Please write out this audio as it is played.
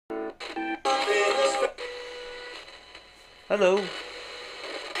Hello.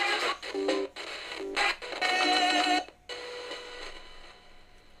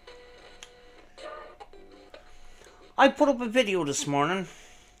 I put up a video this morning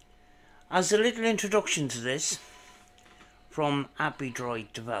as a little introduction to this from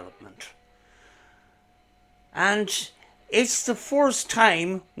Appydroid development. And it's the first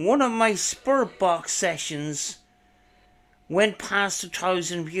time one of my Spirit Box sessions went past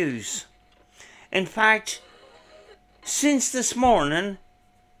 1,000 views. In fact, since this morning,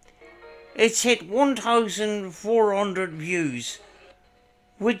 it's hit 1,400 views,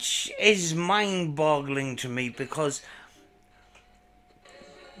 which is mind-boggling to me because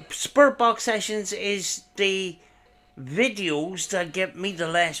Spirit Box sessions is the videos that get me the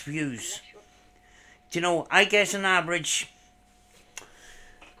less views. You know, I get an average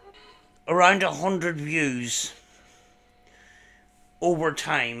around 100 views over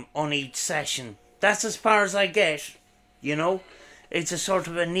time on each session. That's as far as I get, you know. It's a sort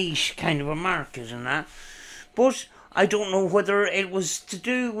of a niche kind of a market and that. But I don't know whether it was to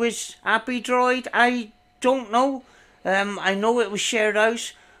do with Appydroid. I don't know. I know it was shared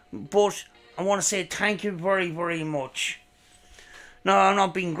out, but I want to say thank you very, very much. Now, I'm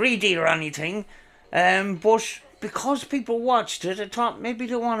not being greedy or anything, but because people watched it, I thought maybe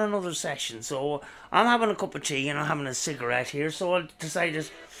they want another session. So I'm having a cup of tea and I'm having a cigarette here. So I decided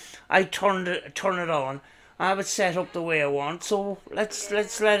I turn it on. I have it set up the way I want. So let's let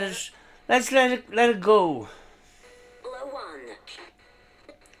it go.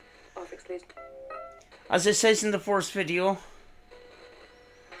 As it says in the first video,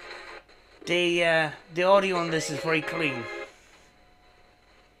 the audio on this is very clean.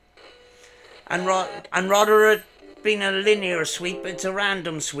 And rather it being a linear sweep, it's a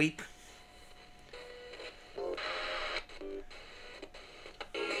random sweep.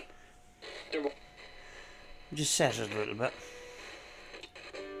 Just set it a little bit.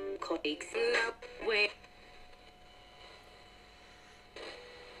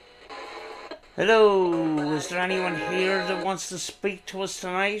 Hello, is there anyone here that wants to speak to us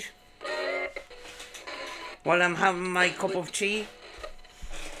tonight? While I'm having my cup of tea?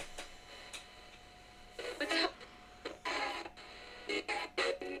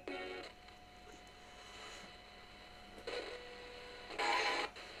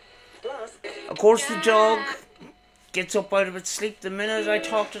 Of course the dog gets up out of its sleep the minute I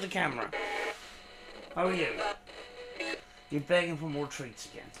talk to the camera. How are you? You're begging for more treats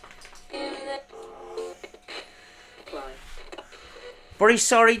again. Very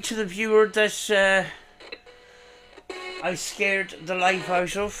sorry to the viewer that I scared the life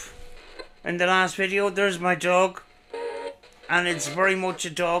out of in the last video. There's my dog, and it's very much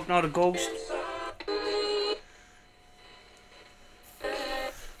a dog, not a ghost.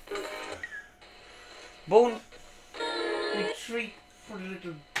 Bone, you treat for the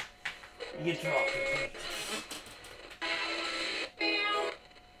little you drop it.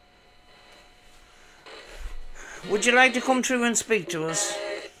 Would you like to come through and speak to us?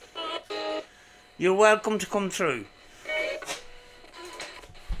 You're welcome to come through.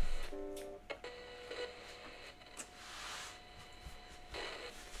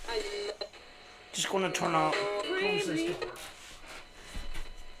 Just gonna turn off, close this door.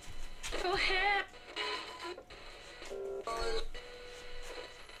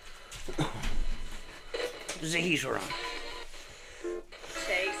 There's a heater on.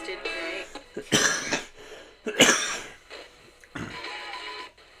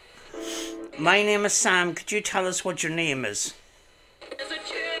 My name is Sam. Could you tell us what your name is?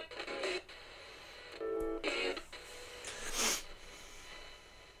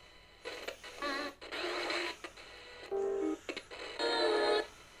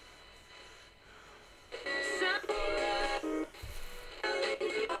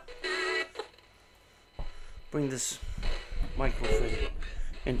 Bring this microphone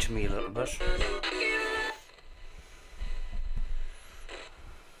into me a little bit.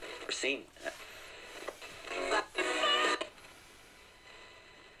 Scene.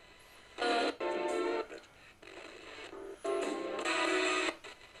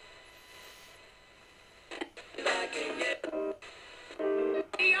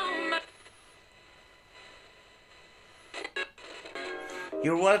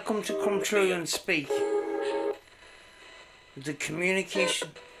 You're welcome to come through and speak. The communication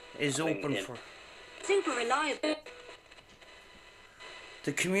is open for... Super reliable.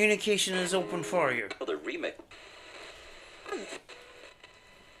 The communication is open for you. The remake.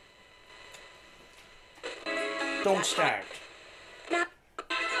 Don't start.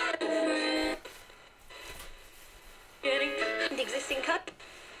 The existing cut.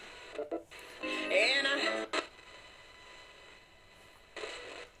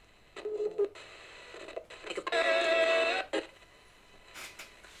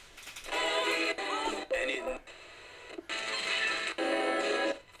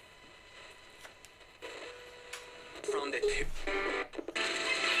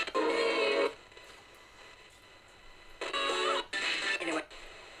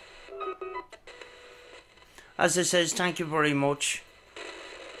 as I says, thank you very much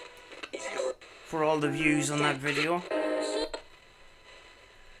for all the views on that video.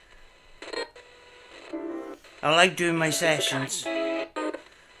 I like doing my sessions,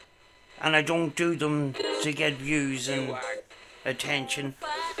 and I don't do them to get views and attention.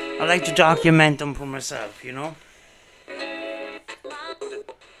 I like to document them for myself, you know.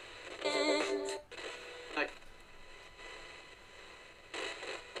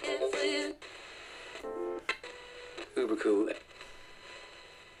 Uber cool.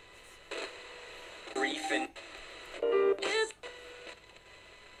 Reefing.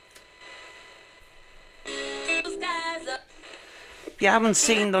 If you haven't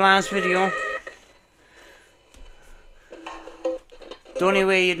seen the last video, the only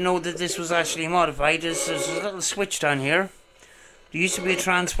way you'd know that this was actually modified is there's a little switch down here. There used to be a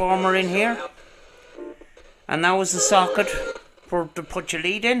transformer in here, and that was the socket to put your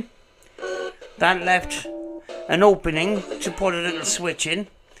lead in. That left an opening to put a little switch in.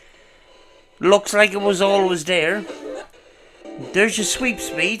 Looks like it was always there. There's your sweep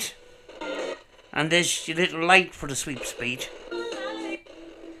speed, and there's your little light for the sweep speed.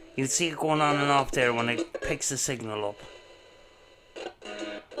 You'll see it going on and off there when it picks the signal up.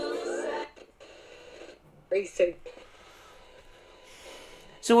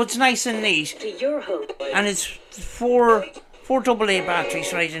 So it's nice and neat, and it's four AA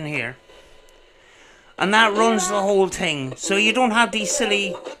batteries right in here, and that runs the whole thing. So you don't have these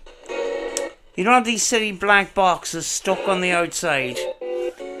silly black boxes stuck on the outside.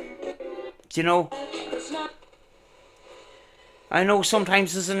 You know, I know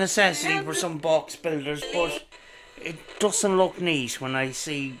sometimes there's a necessity for some box builders, but it doesn't look neat when I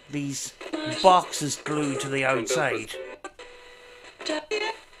see these boxes glued to the outside.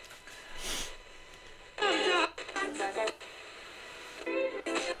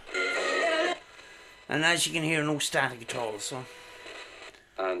 And as you can hear, no static at all, so.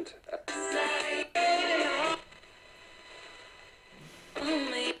 And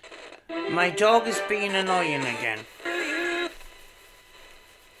my dog is being annoying again.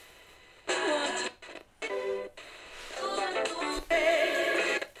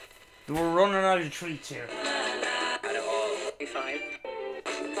 We're running out of treats here.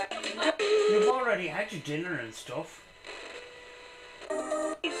 You've already had your dinner and stuff.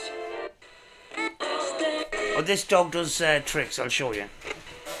 Oh, this dog does tricks, I'll show you.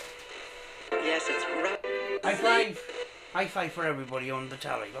 yes, it's right. High five! High five for everybody on the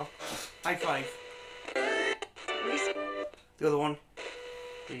tally, go. High five. The other one.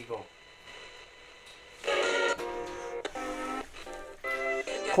 There you go.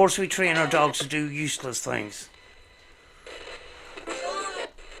 Of course we train our dogs to do useless things.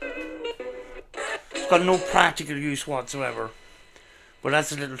 It's got no practical use whatsoever. But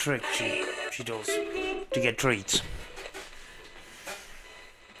that's a little trick she does to get treats.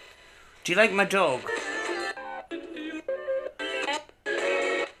 Do you like my dog?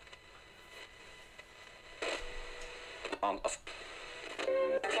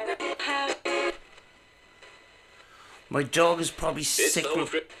 My dog is probably sick.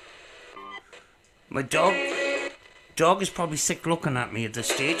 My dog is probably sick looking at me at this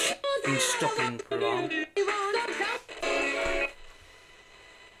stage. Been stuck in for long.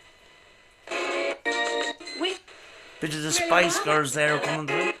 Bit of the Spice Girls there coming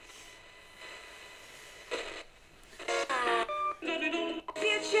through.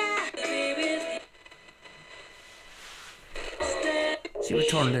 See, we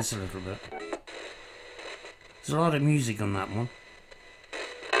turn this a little bit. There's a lot of music on that one.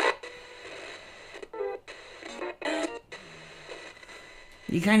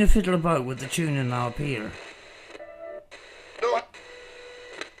 You kind of fiddle about with the tuning now up here.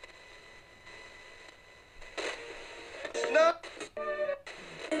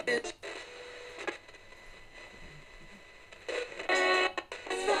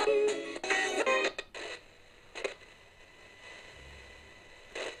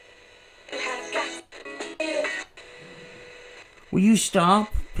 Will you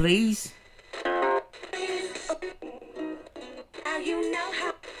stop, please?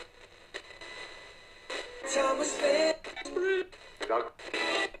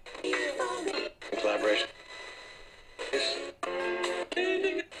 Collaboration.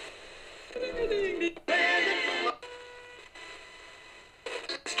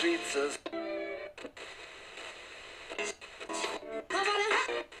 Streets of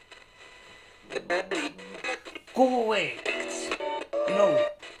Go away. No.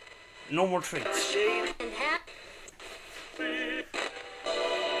 No more treats.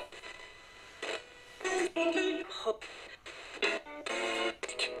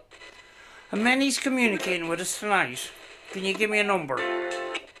 I Many's communicating with us tonight. Can you give me a number?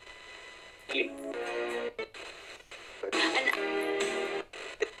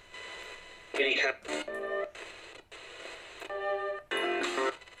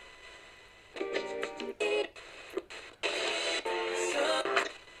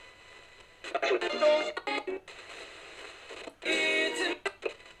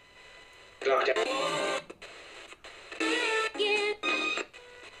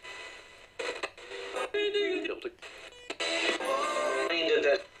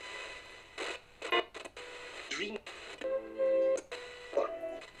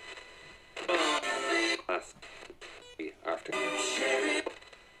 After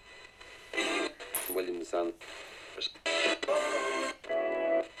Williams and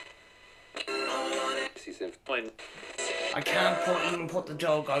I can't even put the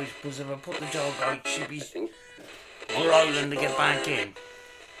dog out, because if I put the dog out, she'd be growling to get back in.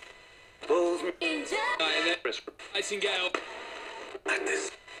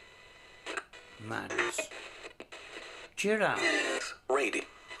 Madness. Cheer that. Radio.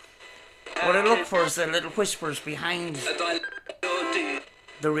 What I look for is the little whispers behind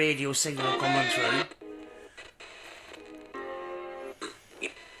the radio signal coming through.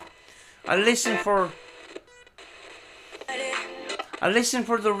 I listen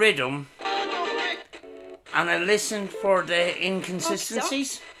for the rhythm, and I listen for the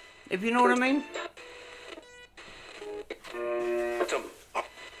inconsistencies, if you know what I mean.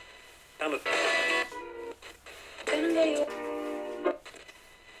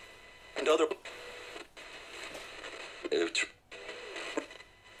 And other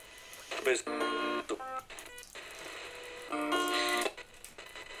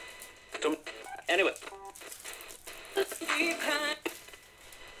anyway.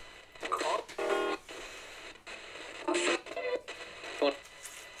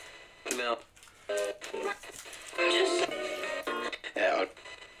 No. Yeah.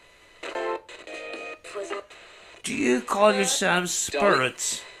 Do you call yourselves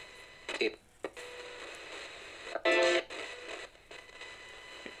spirits?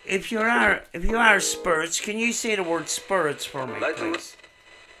 If you are spirits, can you say the word spirits for me, please?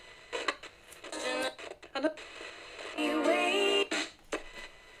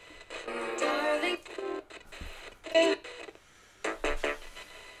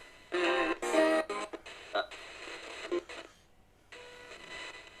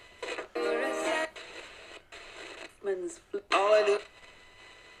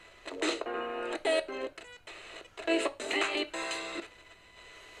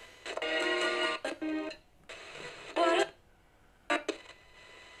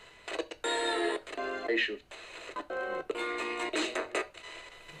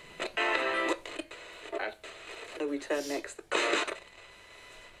 We turn next.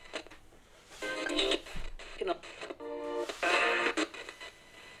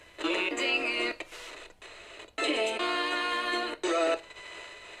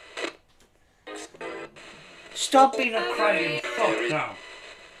 Stop being a crying fuck now.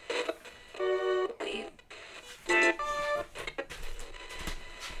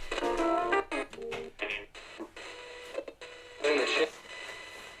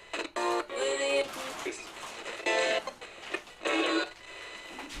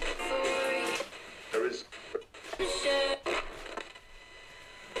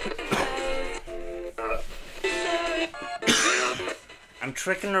 I'm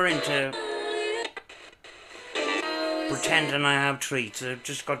tricking her into pretending I have treats. I've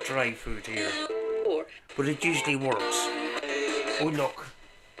just got dry food here. But it usually works. Oh look.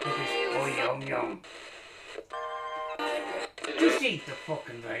 Oh yum yum. Just eat the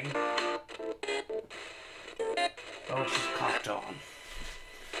fucking thing. Oh, she's cocked on.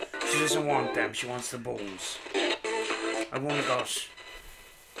 She doesn't want them, she wants the bones. I've only got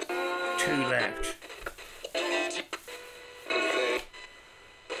 2 left.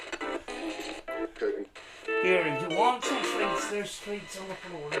 Here, if you want some treats, there's treats on the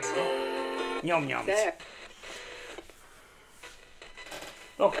floor. There you go. Yum yums. There.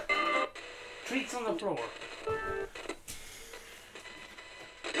 Look, treats on the floor.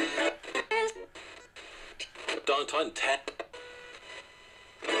 Downtown 10.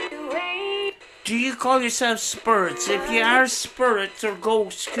 Do you call yourselves spirits? If you are spirits or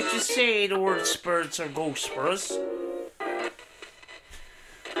ghosts, could you say the word spirits or ghosts for us?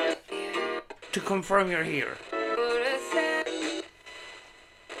 To confirm you're here.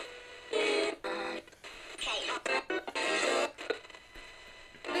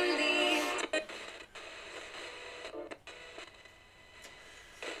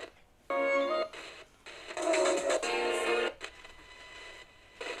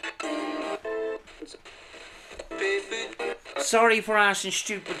 Sorry for asking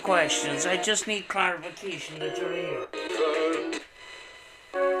stupid questions. I just need clarification that you're here.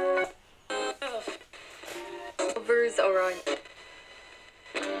 Covers alright.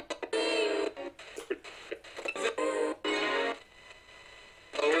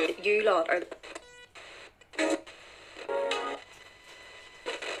 You lot are.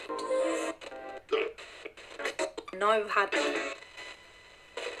 Now I've had.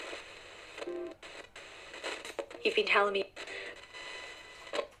 You've been telling me.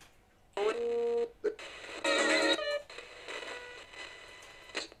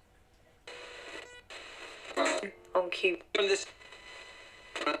 On cue. And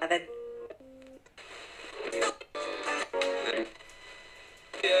then.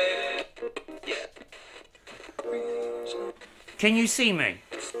 Can you see me?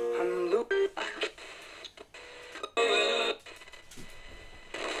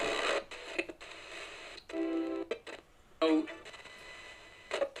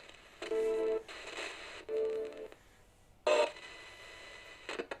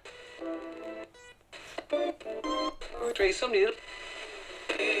 Try somebody else.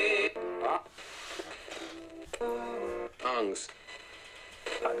 Angst.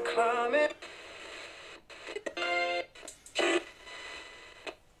 I'm climbing.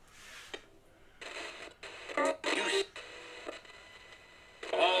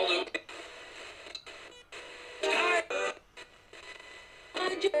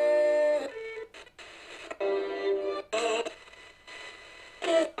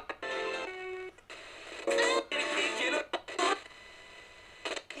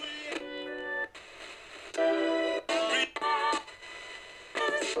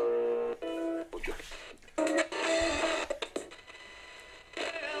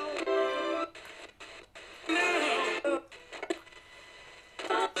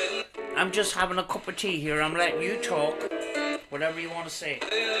 I'm just having a cup of tea here. I'm letting you talk. Whatever you want to say.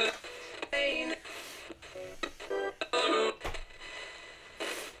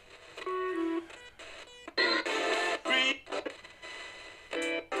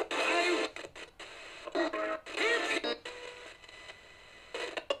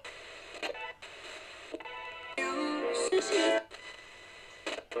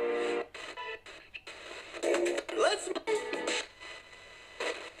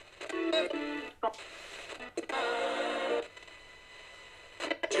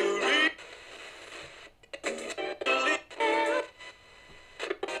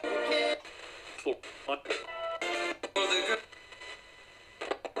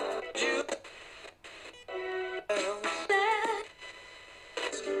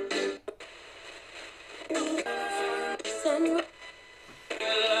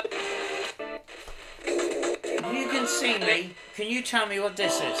 You can see me. Can you tell me what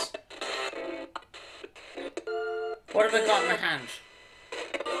this is? What have I got in my hand?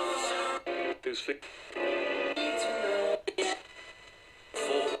 Who's fit?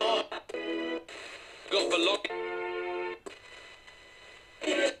 Got the lock.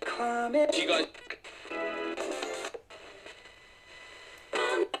 You guys.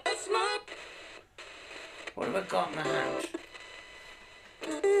 What have I got in my hand?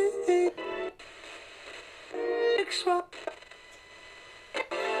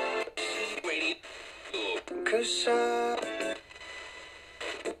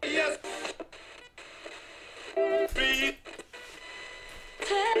 Yes.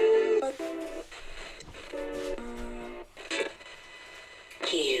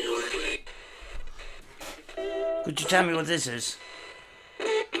 Could you tell me what this is?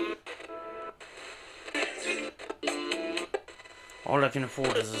 All I can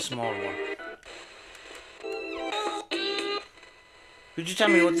afford is a small one. Could you tell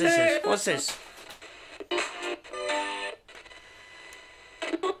me what this is? What's this?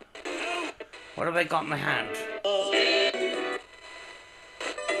 What have I got in my hand?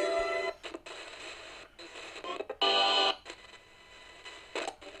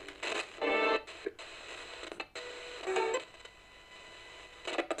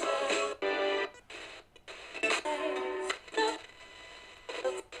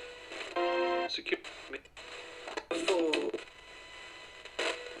 Secure me.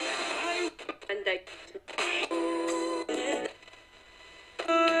 And I.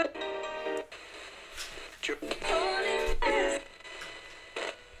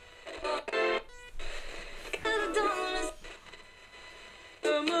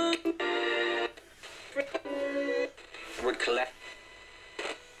 Recollect.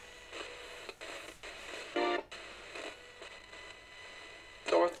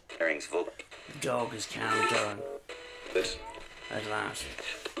 North Herrings full. The dog is calmed down. This. At last.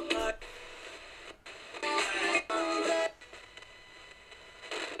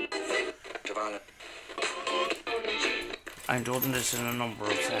 I've done this in a number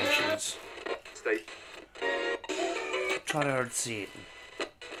of sessions. Try to hurt Satan.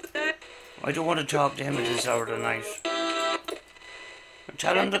 I don't want to talk to him at this hour tonight.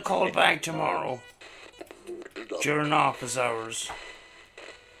 Tell him to call back tomorrow during office hours.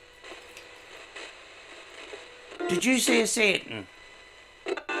 Did you say Satan?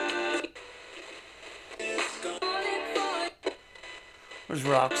 Where's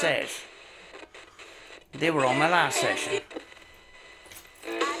Roxette? They were on my last session.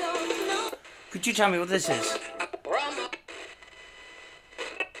 Could you tell me what this is?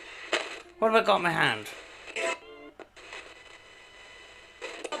 What have I got in my hand?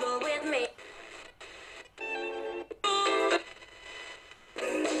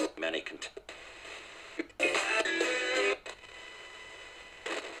 Many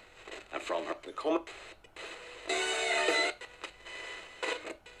and from her the comment.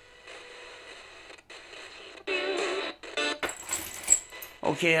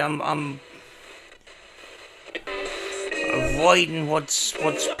 Okay, I'm avoiding what's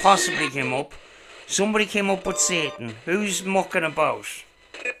possibly came up. Somebody came up with Satan. Who's mucking about?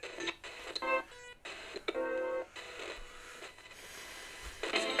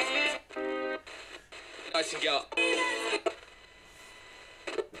 Nice and go.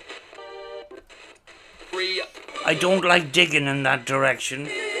 I don't like digging in that direction,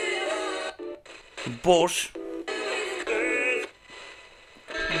 but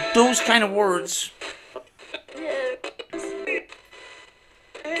those kind of words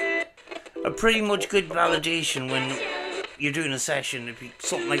are pretty much good validation when you're doing a session, if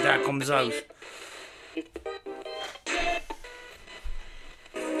something like that comes out.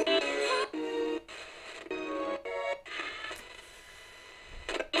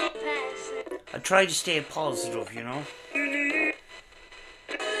 I try to stay positive, you know.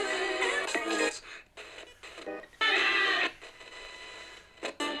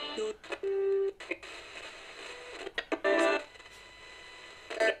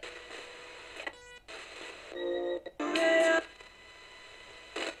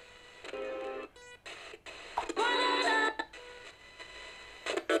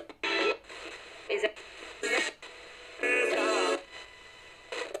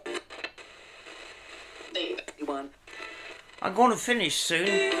 I'm going to finish soon.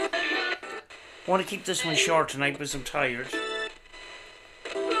 I want to keep this one short tonight because I'm tired.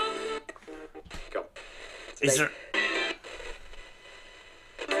 Is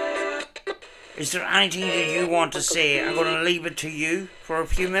there anything that you want to say? I'm going to leave it to you for a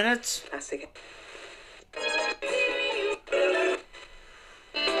few minutes.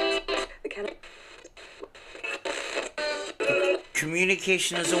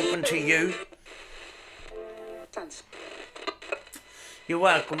 Communication is open to you. You're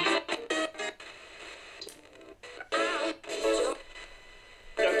welcome.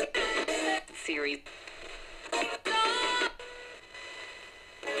 Series.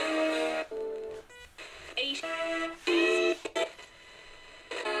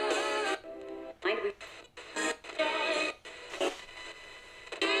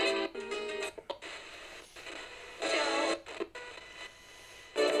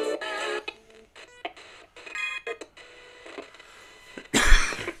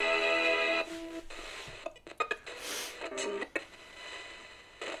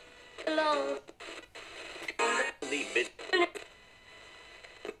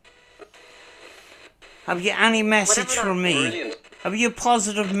 Have you any message for me? Brilliant. Have you a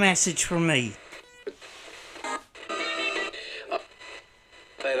positive message for me?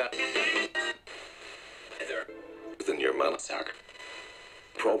 Within your man,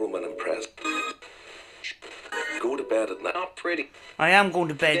 problem and impressed. Go to bed at night. Not pretty. I am going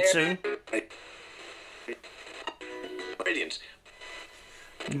to bed soon. Brilliant.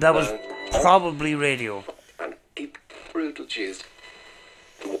 That was probably radio. And keep brutal cheese.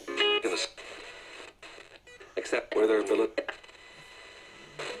 Except where they're villain.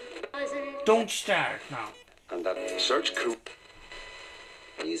 Don't start now. And that search crew.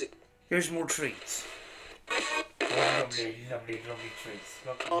 Easy. Here's more treats. Lovely, lovely, lovely treats.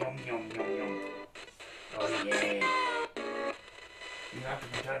 Look, yum, yum, yum, yum. Oh yeah. You have to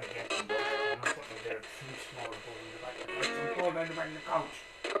be trying to get them, but I'm not putting them there. Too small to put in the back. There's some gold on the back of the couch.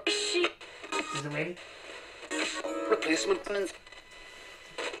 Is it ready? Replacement plans.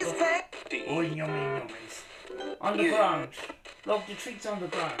 Oh, yummy, yummies. On the ground. Look, the treats on the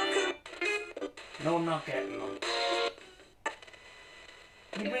ground. No, I'm not getting them.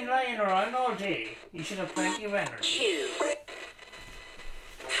 You've been lying around all day. You should have plenty of energy.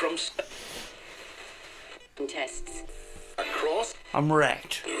 From Tests. across. I'm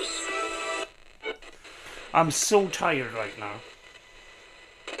wrecked. I'm so tired right now.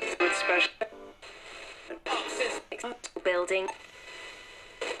 With special Building.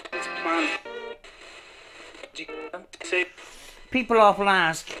 plan. Say People often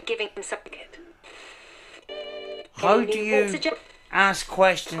ask, Giving him certificate. how do you ask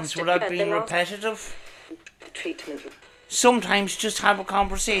questions without being repetitive? Treatment. Sometimes just have a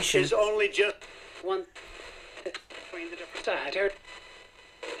conversation. is only just one between the different. I had heard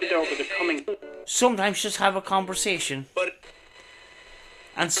it over the coming, Sometimes just have a conversation but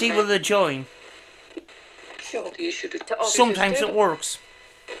and see whether they join. The issue to To Sometimes it works.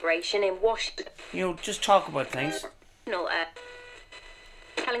 operation in Washington. You know, just talk about things.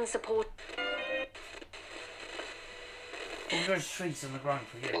 Telling support. Oh, there's treats on the ground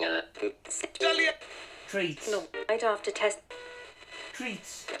for you. Treats. No. Right after test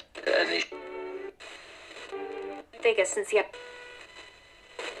Treats. figure since the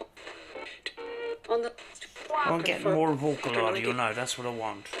on the. I'm getting more vocal audio now, that's what I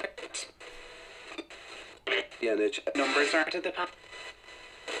want. Yeah, numbers aren't at the top.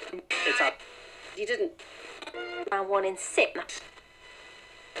 It's up. You didn't. And 1 in 6.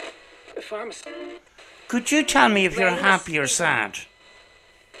 The pharmacy. Could you tell me if you're happy or sad?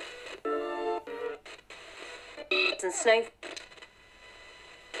 And snow.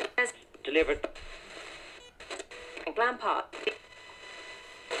 Delivered. Lampard.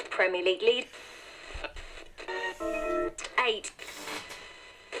 Premier League lead. 8.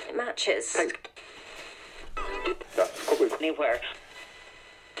 Matches. Anywhere.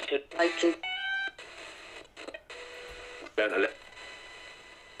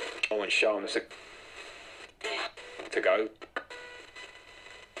 Oh, and Sean is to go.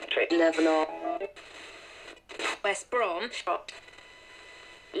 11 all. West Brom.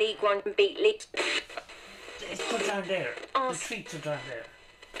 League 1 beat League. It's put down there. The treats are down there.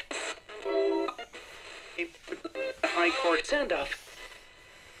 The High Court send off.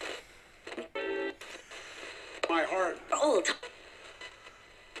 My heart. Old.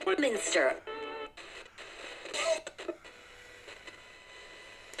 Minster.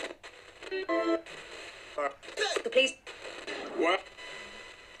 The police. What?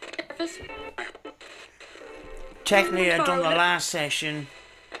 Technically, I done the last session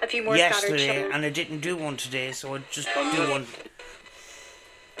A few more yesterday, scattered and I didn't do one today, so I just do one.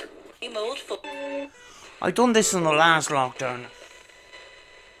 I done this in the last lockdown.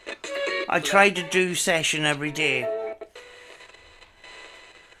 I tried to do session every day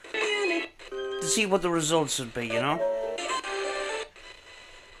to see what the results would be, you know.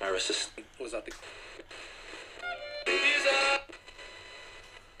 Our assistant was at the.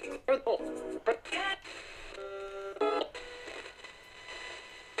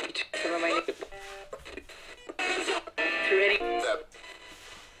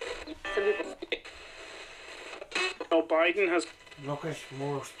 Oh, Biden has. Look at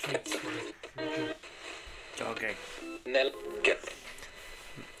more treats for it. Okay. Nell, get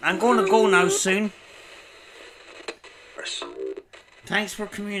I'm going to go now soon. first. Thanks for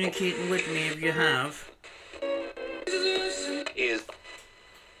communicating with me if you have. Is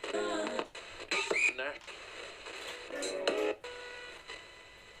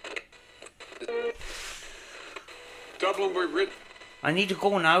Dublin were written. I need to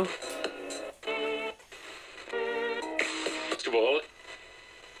go now. First of all,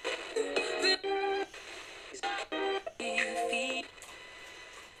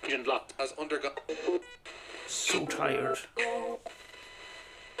 Agent Lot has undergone. So tired.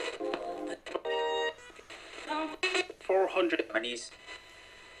 400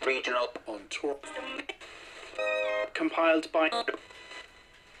 regional On tour. compiled by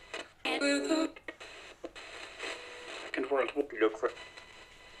Second World War. Look for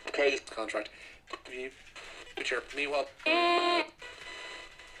case contract. Future. Meanwhile,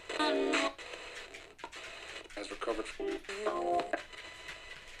 has recovered from.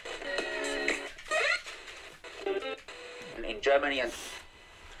 In Germany and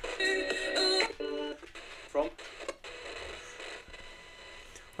From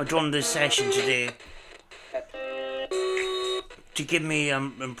I done this session today to give me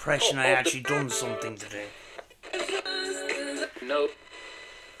an impression I actually done something today. no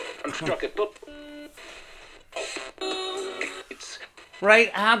constructed, but it's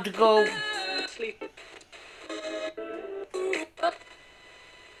Right, I have to go. sleep.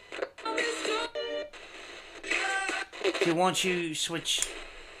 Okay, once you switch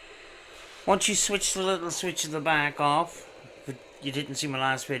the little switch at the back off, but you didn't see my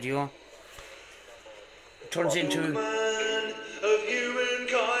last video, it turns into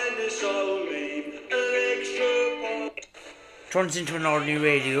an ordinary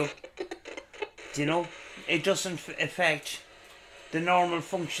radio. Do you know? it doesn't affect the normal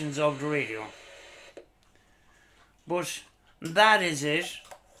functions of the radio. But that is it.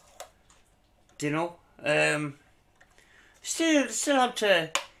 You know, still have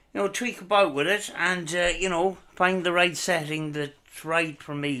to, you know, tweak about with it and you know, find the right setting that's right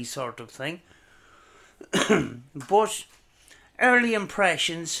for me, sort of thing. But early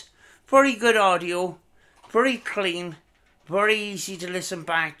impressions, very good audio, very clean, very easy to listen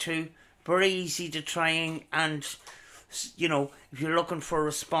back to, very easy to try and you know, if you're looking for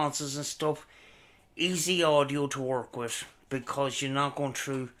responses and stuff, easy audio to work with because you're not going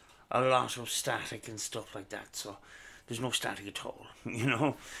through a lot of static and stuff like that. So there's no static at all, you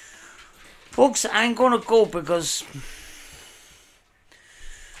know. Folks, I'm going to go because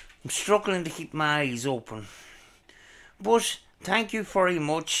I'm struggling to keep my eyes open. But thank you very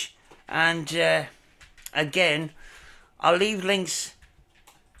much. And again, I'll leave links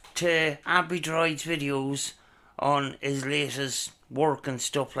to Appydroid's videos on his latest work and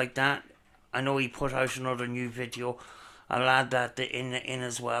stuff like that. I know he put out another new video. I'll add that in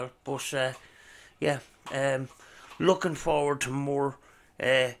as well. But yeah, looking forward to more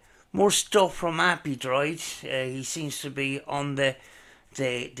stuff from Appydroid. He seems to be on the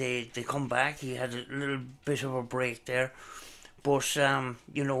comeback. He had a little bit of a break there, but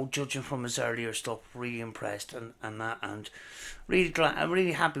you know, judging from his earlier stuff, really impressed and really glad. I'm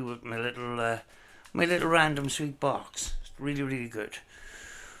really happy with my little random sweet box. It's really good,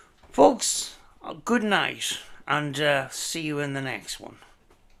 folks. Good night, and see you in the next one.